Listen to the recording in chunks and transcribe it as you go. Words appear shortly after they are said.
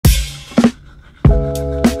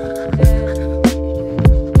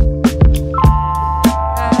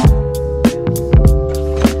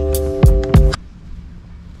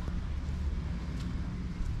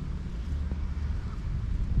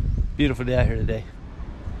beautiful day out here today.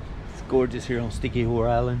 It's gorgeous here on SIQUIJOR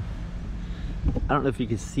Island. I don't know if you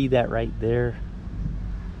can see that right there.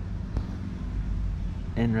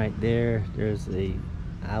 And right there, there's a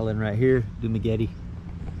island right here, Dumageddon.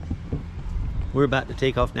 We're about to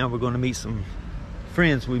take off now. We're going to meet some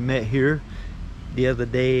friends we met here the other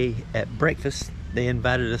day at breakfast. They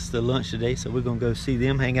invited us to lunch today, so we're gonna go see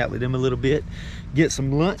them, hang out with them a little bit, get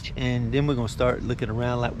some lunch, and then we're gonna start looking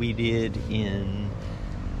around like we did in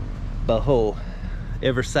Bohol.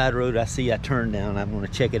 Every side road I see, I turn down. I'm gonna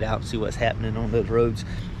check it out and see what's happening on those roads.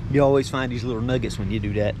 You always find these little nuggets when you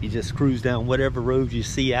do that. You just cruise down whatever roads you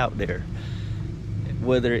see out there,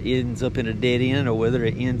 whether it ends up in a dead end or whether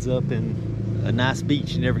it ends up in a nice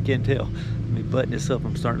beach. You never can tell. Let me button this up.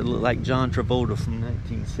 I'm starting to look like John Travolta from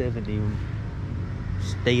 1970.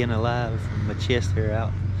 Staying alive, my chest hair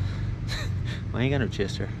out. Well, I ain't got no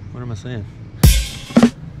chest hair. What am I saying?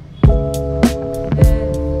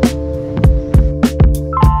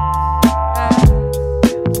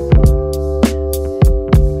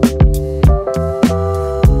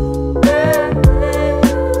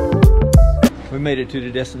 We made it to the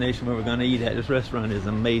destination where we're gonna eat at. This restaurant is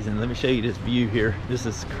amazing. Let me show you this view here. This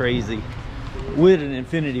is crazy. With an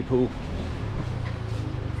infinity pool.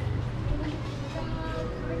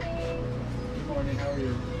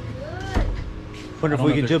 Wonder if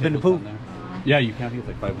we can jump in the pool. Yeah, you can. I think it's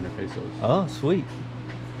like 500 pesos. Oh, sweet.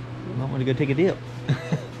 I want to go take a dip.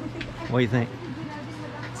 What do you think?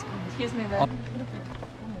 Excuse me, but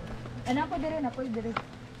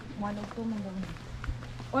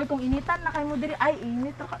Oy, kung initan na kayo mo diri, ay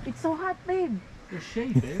init. It's so hot, babe. There's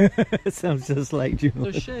shade, babe. It sounds just like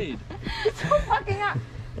Julie. There's shade. It's so fucking hot.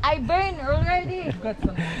 I burn already.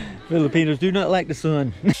 Filipinos do not like the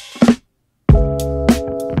sun.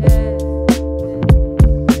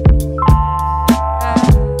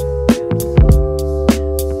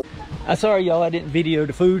 I'm sorry, y'all, I didn't video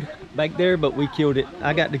the food back there, but we killed it.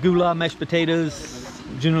 I got the goulash mashed potatoes.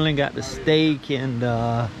 Junalyn got the steak and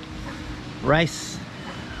rice.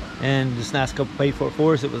 And this nice couple paid for it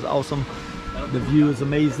for us. It was awesome. The view is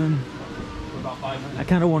amazing. I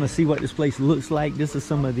kind of want to see what this place looks like. This is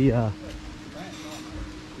some of the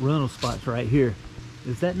rental spots right here.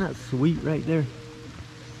 Is that not sweet right there?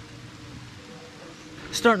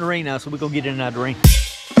 It's starting to rain now, so we're going to get in and out of the rain.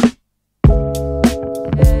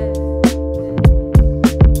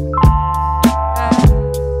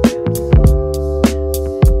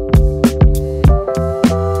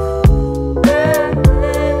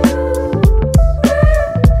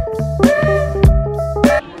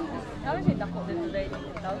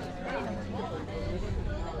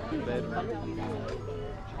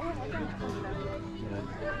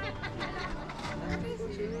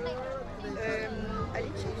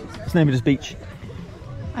 What's the name of this beach?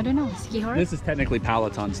 I don't know. SIQUIJOR? This is technically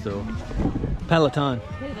Peloton still. Peloton.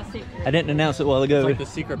 I didn't announce it a while ago. It's like the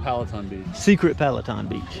secret Peloton beach. Secret Peloton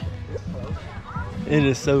beach. It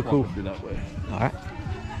is so cool. Through that way. All right.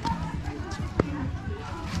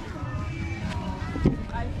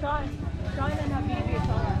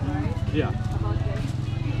 Yeah.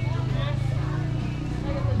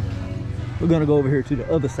 We're gonna go over here to the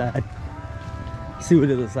other side. See what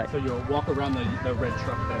it looks like. So you'll walk around the red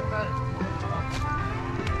truck there.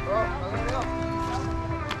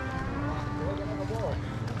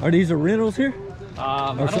 Are these rentals here?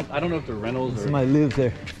 I don't know if they're rentals or somebody lives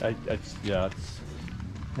there. Yeah, it's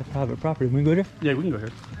That's private property. We can go there? Yeah, we can go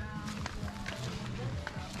here.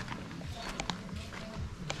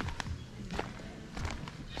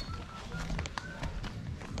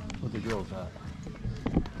 What the girl's at?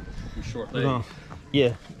 Your short legs.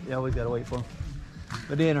 Yeah, we gotta wait for them.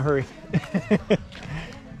 But they're in a hurry.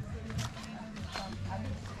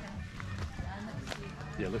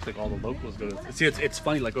 Yeah, it looks like all the locals go to. See, it's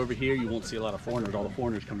funny. Like over here, you won't see a lot of foreigners. All the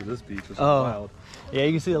foreigners come to this beach, which is wild. Yeah,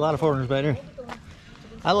 you can see a lot of foreigners back there.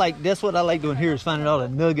 That's what I like doing here, is finding all the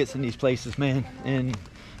nuggets in these places, man.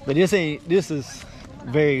 But this is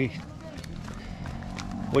very,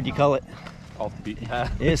 what do you call it? Off the beaten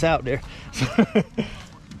path. It's out there.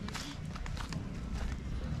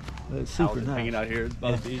 It's super nice. Hanging out here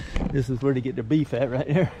by the beach. This is where they get their beef at, right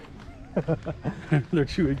there. They're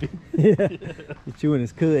chewing. Yeah, they're chewing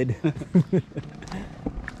his cud.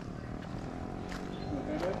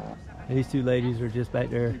 These two ladies are just back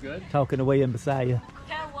there talking away in beside you.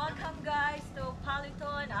 Welcome guys to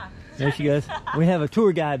Peloton. There she goes. We have a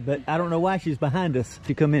tour guide, but I don't know why she's behind us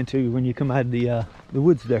to come into when you come out of the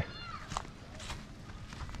woods there.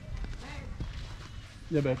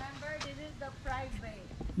 Yeah, babe. Remember, this is the private.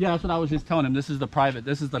 Yeah, that's what I was just telling him. This is the private.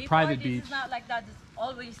 This is the private this beach. It's not like that. It's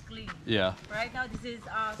always clean. Yeah. Right now, this is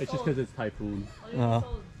It's just because it's typhoon.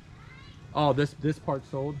 sold. Oh, this part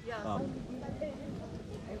sold? Yeah.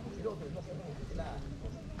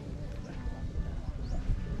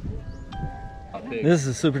 This is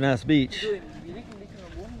a super nice beach.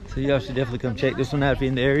 So y'all should definitely come check this one out if you're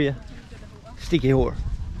in the area. SIQUIJOR.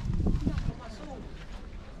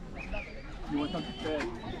 You want something to drink?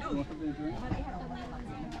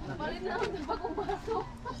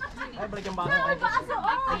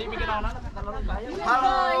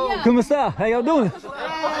 Kumusta? How y'all doing?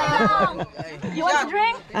 You want to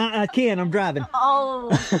drink? I can, I'm driving. Oh.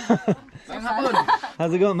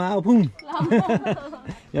 How's it going, my Alpoon?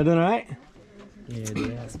 Y'all doing alright?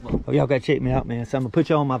 Yeah, oh, y'all gotta check me out, man. So I'm gonna put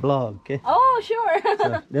you on my vlog, okay? Oh, sure.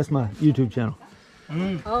 So that's my YouTube channel.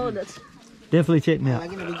 Oh, that's... Definitely check me out.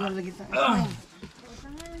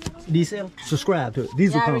 Diesel, subscribe to it.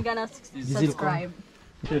 Diesel Yeah, come. we're gonna subscribe.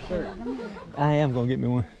 I am gonna get me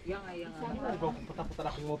one.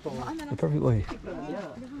 The perfect way.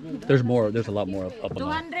 There's more. There's a lot more up on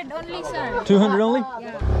 200 only, sir. 200 only?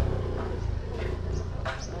 Yeah.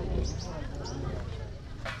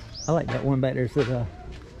 I like that one back there. Says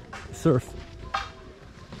surf.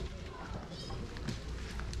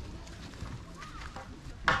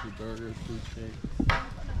 burgers, food shake.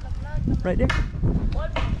 Right there.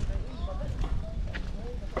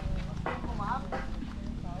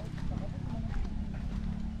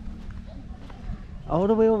 All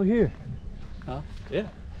the way over here. Huh? Yeah.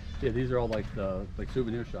 Yeah, these are all like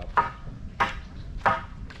souvenir shops.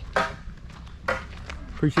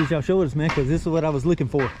 Appreciate y'all showing us, man, because this is what I was looking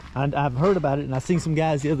for. I've heard about it, and I seen some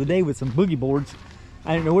guys the other day with some boogie boards.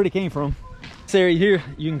 I didn't know where they came from. This area here,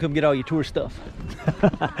 you can come get all your tour stuff.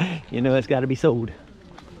 You know, it's got to be sold.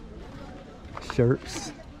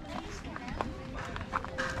 Shirts.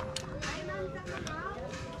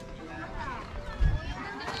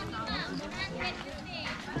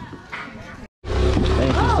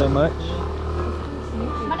 Thank you so much.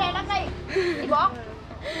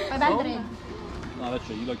 No, that's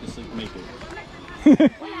true. You like to sleep naked.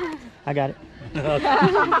 I got it. The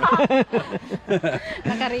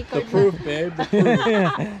proof, babe. The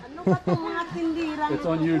proof. It's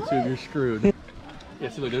on YouTube. You're screwed. Yeah,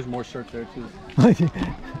 see, look, there's more shirts there too.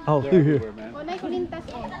 Oh, They're through here. everywhere, man. Oh,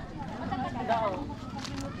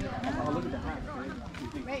 look at the hat.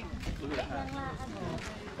 Look at the hat.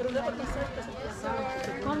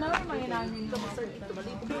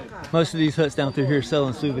 Most of these huts down through here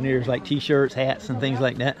selling souvenirs like t-shirts, hats, and things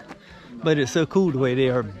like that. But it's so cool the way they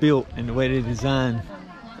are built and the way they design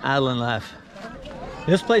island life.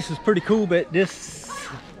 This place is pretty cool, but this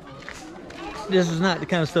is not the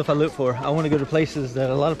kind of stuff I look for. I want to go to places that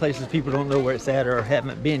a lot of places people don't know where it's at or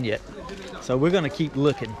haven't been yet. So we're going to keep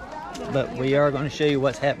looking. But we are going to show you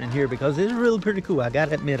what's happening here because it's really pretty cool. I got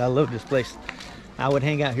to admit, I love this place. I would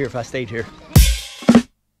hang out here if I stayed here.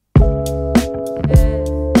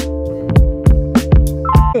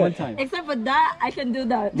 One time. Except for that, I can do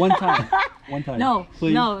that. One time. One time. No,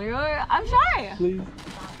 Please. no, I'm shy. Please.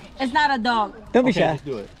 It's not a dog. Don't be Okay, shy. just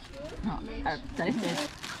do it. No,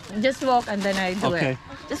 just walk and then I do Okay. it.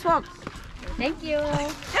 Just walk. Thank you.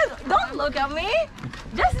 Just don't look at me.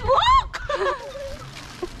 Just walk.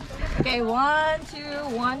 Okay, 1, 2,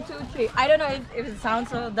 1, 2, 3. I don't know if it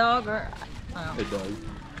sounds like a dog or. It does.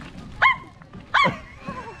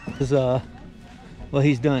 This is well,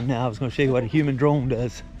 he's done now. I was going to show you what a human drone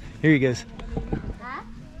does. Here he goes.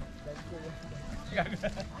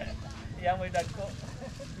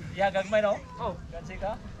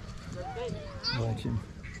 Watch him.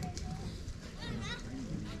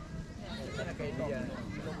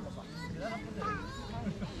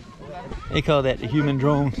 They call that the human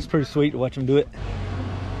drone. It's pretty sweet to watch them do it.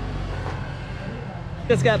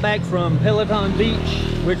 Just got back from Peloton Beach,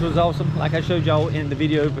 which was awesome, like I showed y'all in the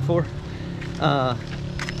video before. I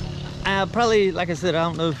probably, like I said, I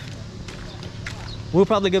don't know if we'll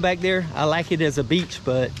probably go back there. I like it as a beach,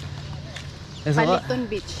 but there's a lot. Peloton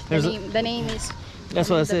Beach. The name is. That's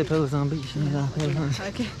what I said, Peloton Beach. Yeah, Peloton.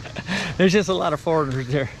 Okay. There's just a lot of foreigners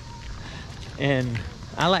there, and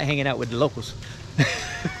I like hanging out with the locals.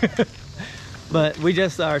 But we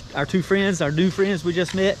just, our two friends, our new friends we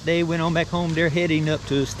just met, they went on back home. They're heading up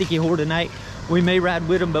to SIQUIJOR tonight. We may ride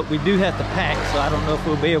with them, but we do have to pack, so I don't know if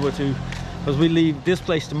we'll be able to, because we leave this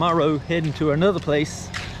place tomorrow, heading to another place,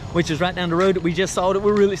 which is right down the road that we just saw that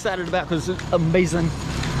we're really excited about because it's amazing.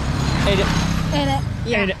 Ain't it? In it.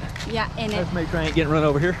 Yeah. Ain't it? Yeah, in it. Let's make sure I ain't getting run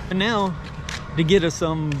over here. And now, to get us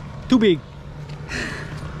some too big.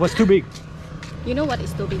 What's too big? You know what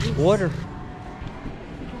is too big? Water.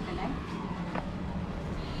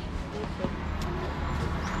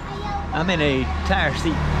 I'm in a tire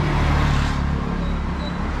seat.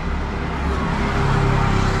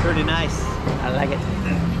 pretty nice. I like it.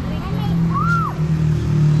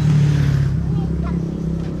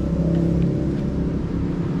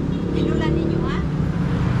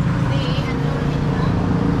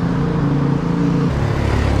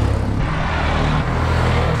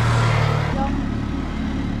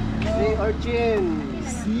 Urchin.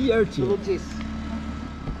 Sea urchin.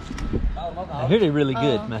 I hear they're really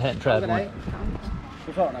good. I hadn't tried one.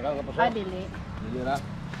 Dili.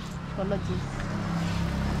 Apologies.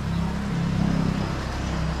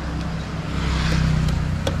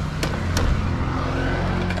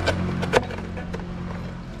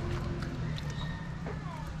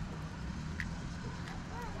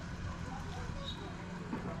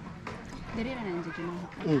 Dili na nandiyan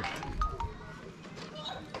yun.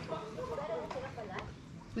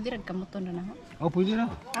 Pwede rin kamuton na ako. Oh, pwede na.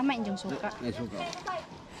 Ama yung suka. May suka.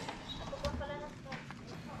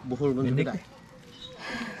 Buhol mo suka.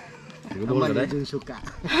 Buhol ka yung suka.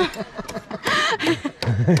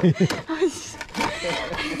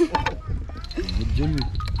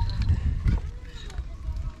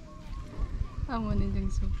 Amo din yung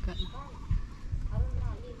suka.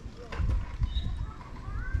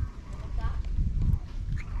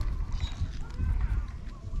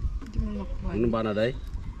 Hindi mo makuha. Ano ba na day?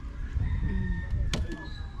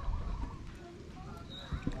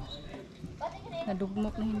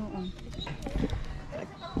 Nadugmok na hinuon.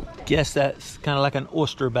 Guess that's kind of like an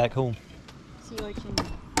oyster back home. Si Urchin.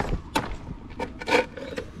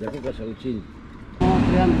 Dako ka sa Urchin.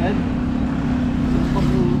 300.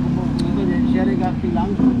 Share ka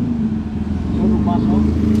tilang. Solo paso.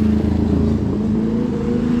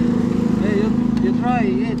 Hey, you try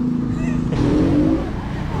it.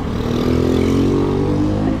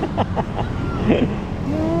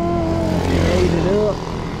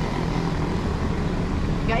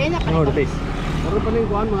 Gaya na pa. Oh, the base. Pero pa ning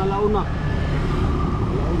kuan mga launa.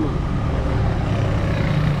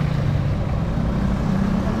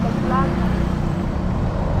 Launa.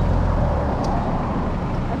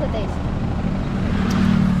 How's it taste?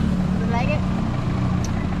 You like it?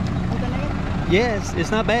 You gonna like it? Yes,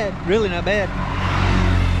 it's not bad. Really not bad.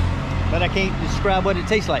 But I can't describe what it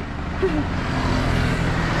tastes like.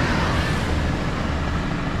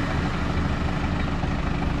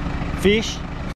 Fish.